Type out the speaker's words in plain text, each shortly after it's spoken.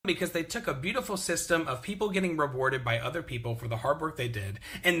because they took a beautiful system of people getting rewarded by other people for the hard work they did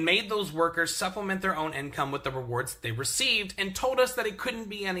and made those workers supplement their own income with the rewards they received and told us that it couldn't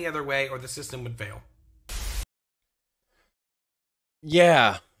be any other way or the system would fail.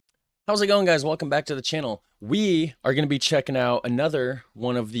 Yeah. How's it going, guys? Welcome back to the channel. We are going to be checking out another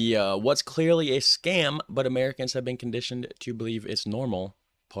one of the what's clearly a scam, but Americans have been conditioned to believe it's normal,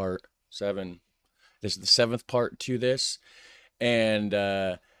 part 7. This is the 7th part to this, and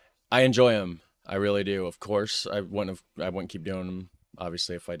I enjoy them. I really do. Of course, I wouldn't keep doing them,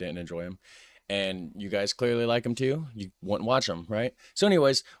 obviously, if I didn't enjoy them. And you guys clearly like them too. You wouldn't watch them, right? So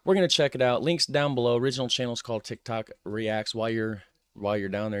anyways, we're going to check it out. Links down below. Original channel is called TikTok Reacts. While you're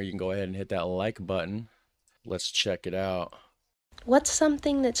down there, you can go ahead and hit that like button. Let's check it out. What's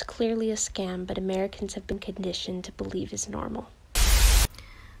something that's clearly a scam, but Americans have been conditioned to believe is normal?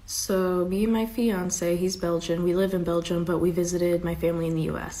 So, me and my fiance, he's Belgian. We live in Belgium, but we visited my family in the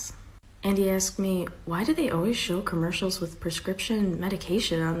US. And he asked me, why do they always show commercials with prescription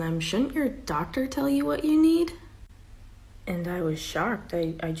medication on them? Shouldn't your doctor tell you what you need? And I was shocked.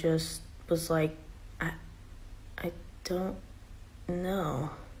 I just was like, I don't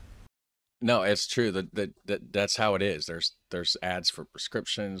know. No, it's true. That's how it is. There's ads for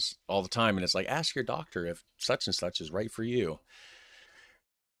prescriptions all the time, and it's like, ask your doctor if such and such is right for you.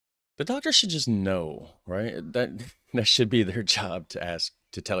 The doctor should just know, right? That should be their job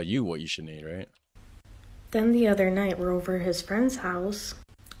to tell you what you should need, right? Then the other night, we're over at his friend's house,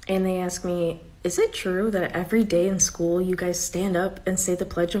 and they asked me, is it true that every day in school you guys stand up and say the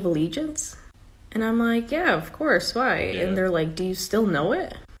Pledge of Allegiance? And I'm like, yeah, of course, why? Yeah. And they're like, do you still know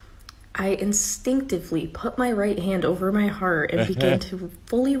it? I instinctively put my right hand over my heart and began to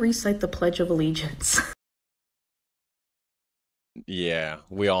fully recite the Pledge of Allegiance. Yeah,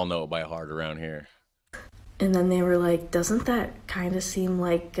 we all know it by heart around here. And then they were like, doesn't that kind of seem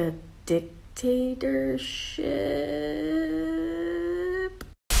like a dictatorship?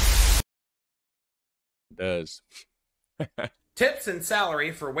 It does. Tips and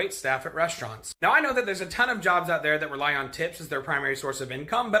salary for waitstaff at restaurants. Now, I know that there's a ton of jobs out there that rely on tips as their primary source of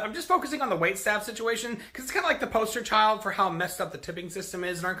income, but I'm just focusing on the waitstaff situation because it's kind of like the poster child for how messed up the tipping system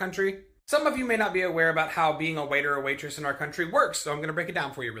is in our country. Some of you may not be aware about how being a waiter or waitress in our country works, so I'm going to break it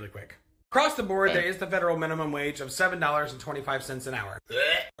down for you really quick. Across the board, there is the federal minimum wage of $7.25 an hour.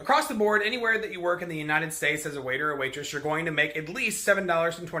 Across the board, anywhere that you work in the United States as a waiter or waitress, you're going to make at least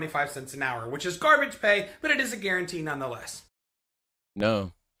 $7.25 an hour, which is garbage pay, but it is a guarantee nonetheless.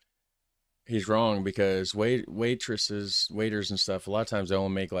 No, he's wrong, because waiters and stuff, a lot of times they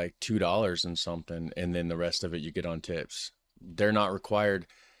only make like $2 and something, and then the rest of it you get on tips. They're not required.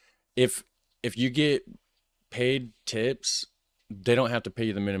 If you get paid tips, they don't have to pay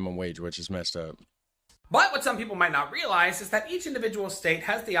you the minimum wage, which is messed up. But what some people might not realize is that each individual state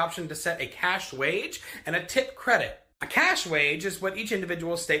has the option to set a cash wage and a tip credit. A cash wage is what each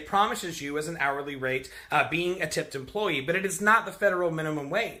individual state promises you as an hourly rate being a tipped employee, but it is not the federal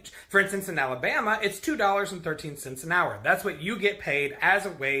minimum wage. For instance, in Alabama, it's $2.13 an hour. That's what you get paid as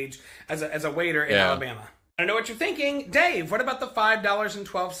a wage, as a waiter in Alabama. I know what you're thinking. Dave, what about the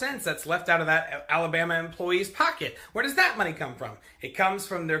 $5.12 that's left out of that Alabama employee's pocket? Where does that money come from? It comes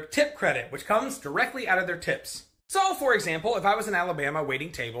from their tip credit, which comes directly out of their tips. So, for example, if I was in Alabama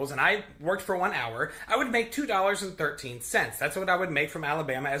waiting tables and I worked for 1 hour, I would make $2.13. That's what I would make from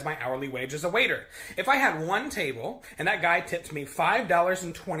Alabama as my hourly wage as a waiter. If I had one table and that guy tipped me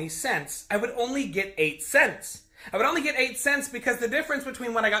 $5.20, I would only get 8 cents. I would only get 8 cents because the difference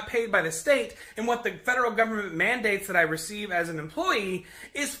between what I got paid by the state and what the federal government mandates that I receive as an employee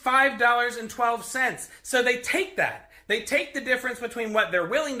is $5.12. So they take that. They take the difference between what they're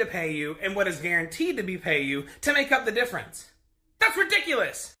willing to pay you and what is guaranteed to be paid you to make up the difference. That's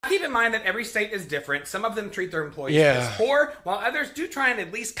ridiculous. Keep in mind that every state is different. Some of them treat their employees as poor, while others do try and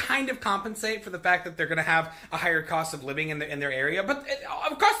at least kind of compensate for the fact that they're going to have a higher cost of living in their area. But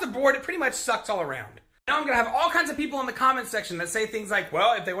across the board, it pretty much sucks all around. Now I'm going to have all kinds of people in the comment section that say things like,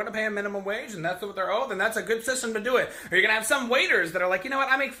 well, if they want to pay a minimum wage and that's what they're owed, then that's a good system to do it. Or you're going to have some waiters that are like, you know what,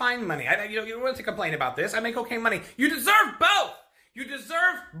 I make fine money. You don't want to complain about this. I make okay money. You deserve both. You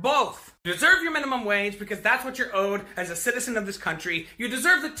deserve both. You deserve your minimum wage because that's what you're owed as a citizen of this country. You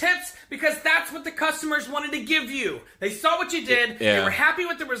deserve the tips because that's what the customers wanted to give you. They saw what you did, they were happy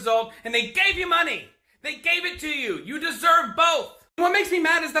with the result, and they gave you money. They gave it to you. You deserve both. What makes me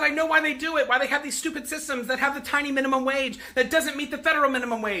mad is that I know why they do it, why they have these stupid systems that have the tiny minimum wage that doesn't meet the federal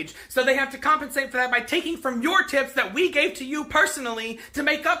minimum wage. So they have to compensate for that by taking from your tips that we gave to you personally to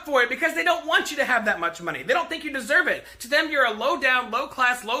make up for it because they don't want you to have that much money. They don't think you deserve it. To them, you're a low-down,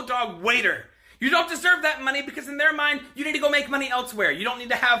 low-class, low-dog waiter. You don't deserve that money because in their mind, you need to go make money elsewhere. You don't need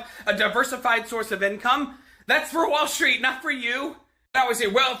to have a diversified source of income. That's for Wall Street, not for you. I always say,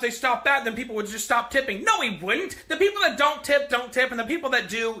 well, if they stop that, then people would just stop tipping. No, he wouldn't. The people that don't tip, and the people that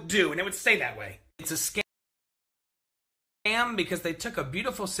do, do. And it would stay that way. It's a scam because they took a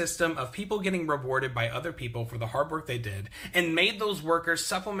beautiful system of people getting rewarded by other people for the hard work they did and made those workers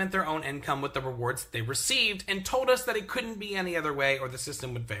supplement their own income with the rewards they received and told us that it couldn't be any other way or the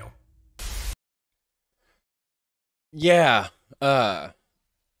system would fail. Yeah, I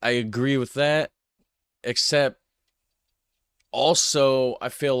agree with that, except also I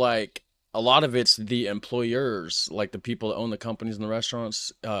feel like a lot of it's the employers, like the people that own the companies and the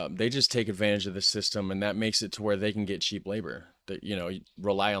restaurants. They just take advantage of the system, and that makes it to where they can get cheap labor. That, you know,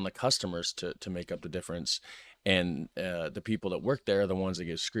 rely on the customers to make up the difference, and the people that work there are the ones that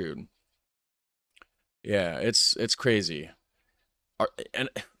get screwed. Yeah, it's crazy. And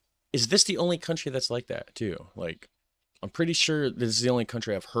is this the only country that's like that too? Like, I'm pretty sure this is the only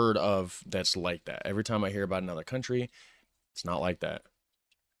country I've heard of that's like that. Every time I hear about another country, it's not like that.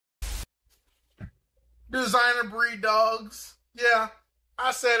 Designer breed dogs. Yeah,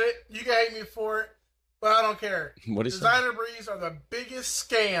 I said it. You can hate me for it, but I don't care. What is Designer breeds are the biggest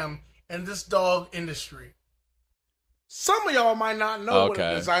scam in this dog industry. Some of y'all might not know what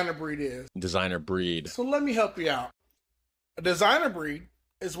a designer breed is. Designer breed. So let me help you out. A designer breed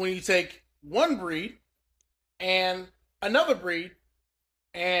is when you take one breed and another breed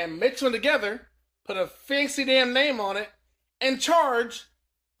and mix them together, put a fancy damn name on it, and charge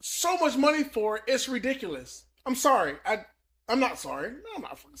so much money for it, it's ridiculous. I'm sorry. I'm not sorry. No, I'm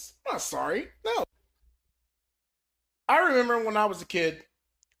not sorry. No. I remember when I was a kid,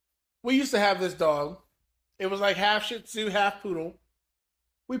 we used to have this dog. It was like half Shih Tzu, half Poodle.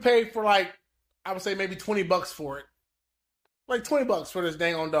 We paid for like, I would say maybe $20 for it. Like $20 for this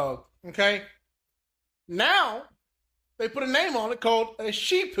dang on dog. Okay? Now, they put a name on it called a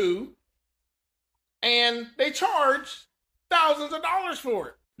Shih Poo, and they charge thousands of dollars for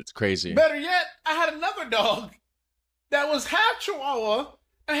it. It's crazy. Better yet, I had another dog that was half Chihuahua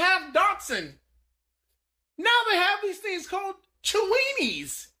and half Dachshund. Now they have these things called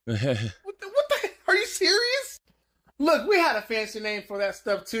Chiweenies. What the? Are you serious? Look, we had a fancy name for that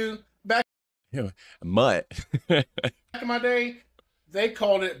stuff too. Back Mutt. in my day, they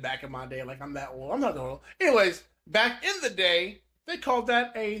called it, back in my day, like I'm that old. I'm not that old. Anyways, back in the day, they called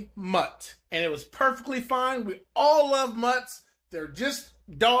that a mutt. And it was perfectly fine. We all love mutts. They're just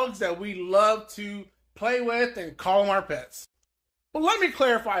dogs that we love to play with and call them our pets. But let me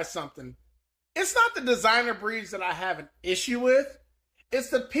clarify something. It's not the designer breeds that I have an issue with. It's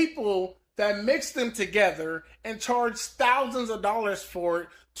the people that mix them together and charge thousands of dollars for it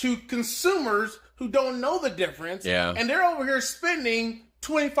to consumers who don't know the difference. Yeah. And they're over here spending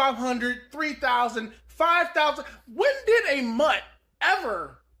 $2,500, $3,000, $5,000. When did a mutt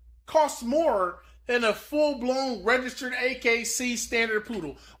ever cost more than a full-blown registered AKC standard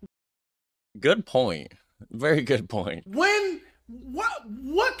poodle? Good point. Very good point. When,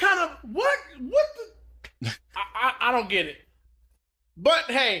 what kind of, what the, I don't get it. But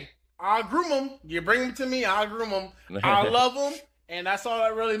hey, I'll groom them. You bring them to me, I'll groom them. I love them, and that's all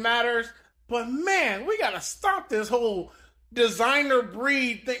that really matters. But man, we gotta stop this whole designer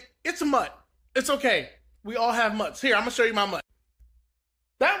breed thing. It's a mutt. It's okay. We all have mutts. Here, I'm gonna show you my mutt.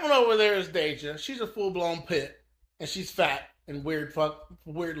 That one over there is Deja. She's a full-blown pit, and she's fat and weird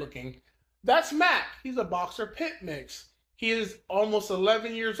looking. That's Mac. He's a boxer pit mix. He is almost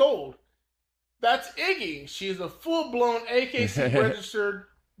 11 years old. That's Iggy. She's a full-blown AKC registered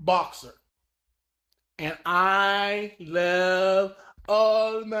boxer. And I love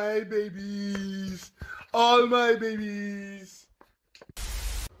all my babies. All my babies.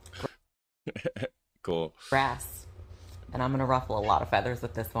 Cool. Grass. And I'm going to ruffle a lot of feathers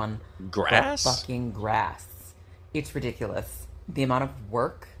with this one. Grass? But fucking grass. It's ridiculous. The amount of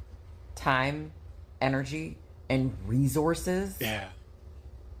work, time, energy, and resources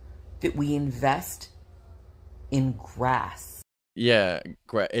that we invest in grass. Yeah,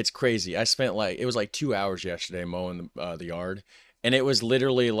 it's crazy. I spent it was like 2 hours yesterday mowing the yard, and it was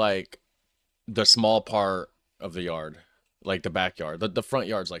literally like the small part of the yard, like the backyard. The front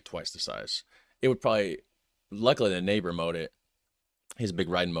yard's like twice the size. It would probably, luckily the neighbor mowed it. He's a big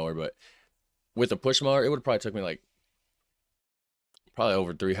riding mower, but with a push mower, it would have probably took me like probably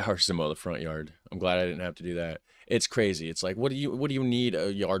over 3 hours to mow the front yard. I'm glad I didn't have to do that. It's crazy. It's like, what do you need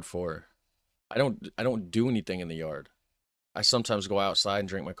a yard for? I don't do anything in the yard. I sometimes go outside and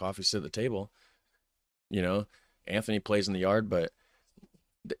drink my coffee, sit at the table. You know, Anthony plays in the yard, but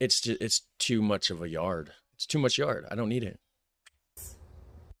it's too much of a yard. It's too much yard. I don't need it.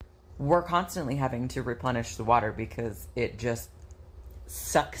 we're constantly having to replenish the water because it just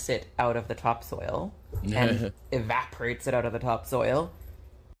sucks it out of the topsoil and evaporates it out of the topsoil.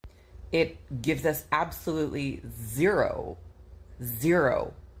 It gives us absolutely zero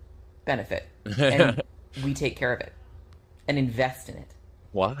benefit. And we take care of it and invest in it.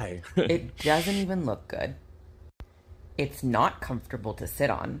 Why? It doesn't even look good. It's not comfortable to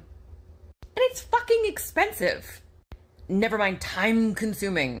sit on. And it's fucking expensive. Never mind time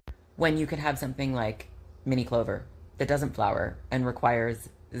consuming when you could have something like mini clover that doesn't flower and requires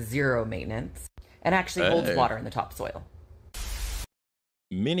zero maintenance and actually holds water in the topsoil.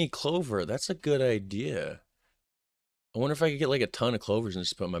 Mini clover, that's a good idea. I wonder if I could get like a ton of clovers and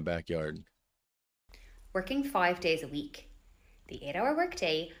just put in my backyard. Working 5 days a week. The 8-hour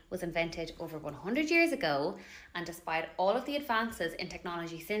workday was invented over 100 years ago, and despite all of the advances in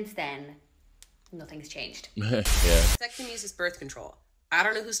technology since then, nothing's changed. Yeah. Vasectomies is birth control. I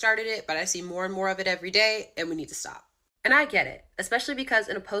don't know who started it, but I see more and more of it every day, and we need to stop. And I get it, especially because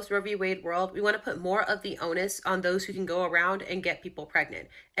in a post-Roe v. Wade world, we want to put more of the onus on those who can go around and get people pregnant.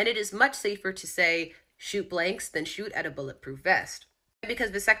 And it is much safer to say, shoot blanks than shoot at a bulletproof vest. And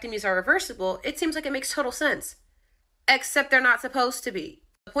because vasectomies are reversible, it seems like it makes total sense. Except they're not supposed to be.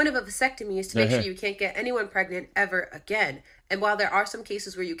 The point of a vasectomy is to make sure you can't get anyone pregnant ever again. And while there are some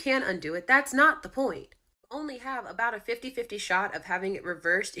cases where you can undo it, that's not the point. You only have about a 50-50 shot of having it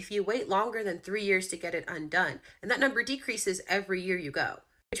reversed if you wait longer than 3 years to get it undone. And that number decreases every year you go.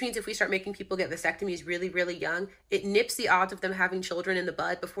 Which means if we start making people get vasectomies really, really young, it nips the odds of them having children in the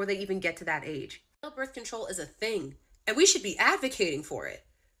bud before they even get to that age. Birth control is a thing, and we should be advocating for it.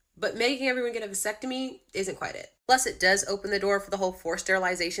 But making everyone get a vasectomy isn't quite it. Plus, it does open the door for the whole forced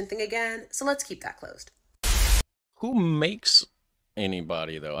sterilization thing again, so let's keep that closed. Who makes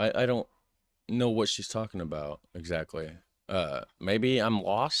anybody, though? I don't know what she's talking about exactly. Maybe I'm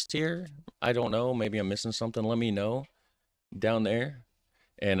lost here. I don't know. Maybe I'm missing something. Let me know down there.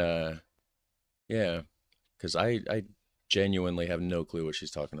 And, yeah, because I genuinely have no clue what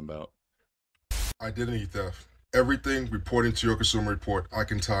she's talking about. Identity theft. Everything reporting to your consumer report I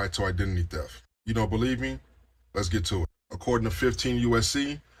can tie to identity theft. You don't believe me? Let's get to it. According to 15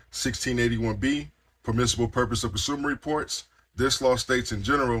 U.S.C. 1681b, permissible purpose of consumer reports, this law states in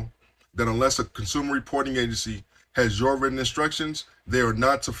general that unless a consumer reporting agency has your written instructions, they are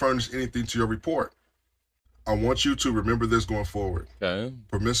not to furnish anything to your report. I want you to remember this going forward. Okay.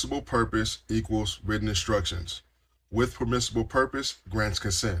 Permissible purpose equals written instructions. With permissible purpose grants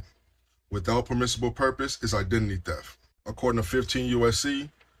consent. Without permissible purpose is identity theft. According to 15 U.S.C.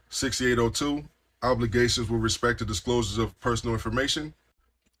 6802, obligations with respect to disclosures of personal information,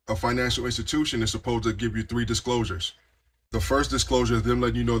 a financial institution is supposed to give you 3 disclosures. The first disclosure is them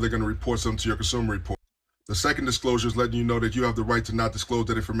letting you know they're going to report something to your consumer report. The second disclosure is letting you know that you have the right to not disclose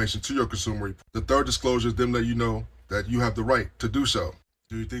that information to your consumer report. The third disclosure is them letting you know that you have the right to do so.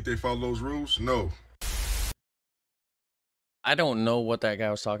 Do you think they follow those rules? No. I don't know what that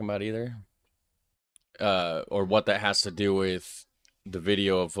guy was talking about either. Or what that has to do with the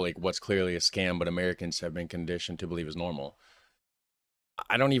video of like what's clearly a scam, but Americans have been conditioned to believe is normal.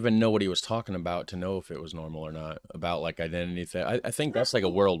 I don't even know what he was talking about to know if it was normal or not, about like identity theft. I think that's like a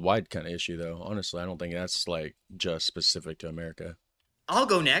worldwide kind of issue though. Honestly, I don't think that's like just specific to America. I'll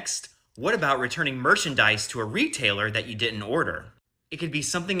go next. What about returning merchandise to a retailer that you didn't order? It could be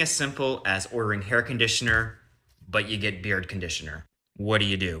something as simple as ordering hair conditioner, but you get beard conditioner. What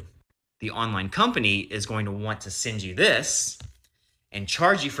do? The online company is going to want to send you this and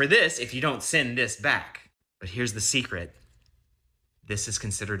charge you for this if you don't send this back. But here's the secret. This is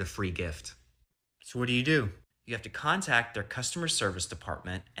considered a free gift. So what do? You have to contact their customer service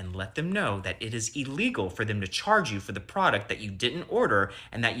department and let them know that it is illegal for them to charge you for the product that you didn't order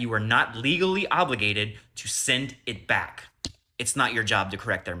and that you are not legally obligated to send it back. It's not your job to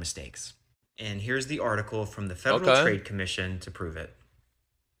correct their mistakes. And here's the article from the Federal Trade Commission to prove it.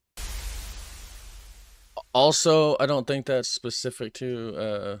 Also, I don't think that's specific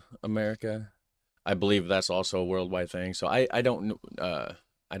to America. I believe that's also a worldwide thing. So I don't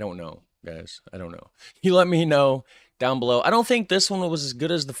know, guys. I don't know. You let me know down below. I don't think this one was as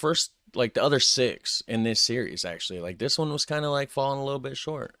good as the first, like the other 6 in this series, actually. Like this one was kind of like falling a little bit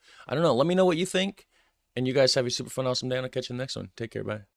short. I don't know. Let me know what you think. And you guys have a super fun, awesome day. And I'll catch you in the next one. Take care. Bye.